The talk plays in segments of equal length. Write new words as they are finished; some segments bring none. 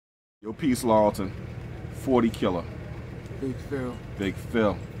Yo, peace, Laurelton. Phordee Killa. Big Phil. Big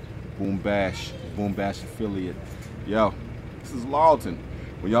Phil. Boom Bash affiliate. Yo, this is Laurelton.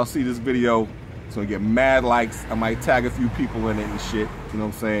 When y'all see this video, it's gonna get mad likes. I might tag a few people in it and shit. You know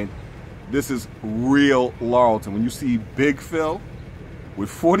what I'm saying? This is real Laurelton. When you see Big Phil with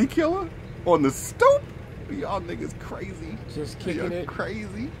Phordee Killa on the stoop, y'all niggas crazy. Just kicking it.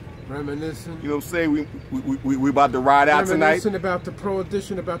 Crazy. Reminiscing. You know what I'm saying? We about to ride out tonight. Reminiscing about the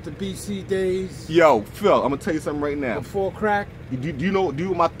Prohibition, about the BC days. Yo, Phil, I'm gonna tell you something right now. Before crack. Do you know what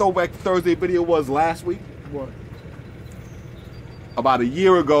my Throwback Thursday video was last week? What? About a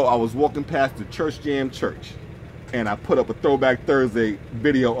year ago, I was walking past the Church Jam Church, and I put up a Throwback Thursday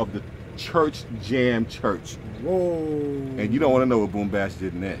video of the Church Jam Church. Whoa. And you don't want to know what Boom Bash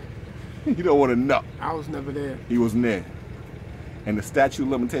did in there. You don't want to know. I was never there. He wasn't there. And the statute of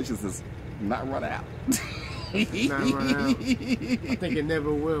limitations is not run out. Not run out. I think it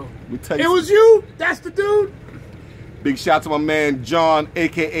never will. It was you? That's the dude? Big shout to my man John,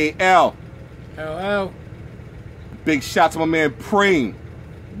 a.k.a. L. LL. Big shout to my man Preem,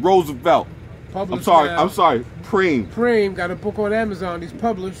 Roosevelt. Published I'm sorry, Preem. Preem got a book on Amazon. He's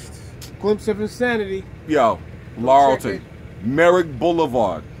published. Glimpse of Insanity. Yo, Laurelton, Merrick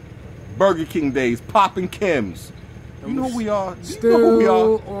Boulevard, Burger King Days, Poppin' Kim's. You know who we are? Still know who we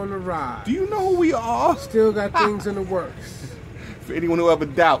are? On the ride. Do you know who we are? Still got things in the works. For anyone who ever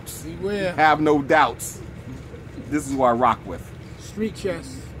doubts, beware. Have no doubts. This is who I rock with. Street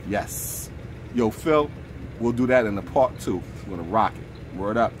chess. Yes. Yo, Phil, we'll do that in the part 2. We're gonna rock it.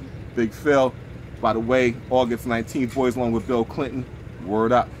 Word up. Big Phil. By the way, August 19th, boys along with Bill Clinton.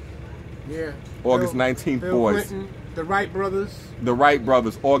 Word up. Yeah. August 19th, Bill boys. Clinton, the Wright brothers. The Wright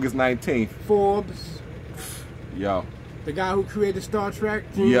brothers, August 19th. Forbes. Yo. The guy who created Star Trek,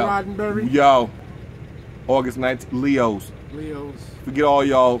 Gene Roddenberry. Yo. August 19th, Leos. Leos. Forget all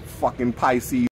y'all fucking Pisces.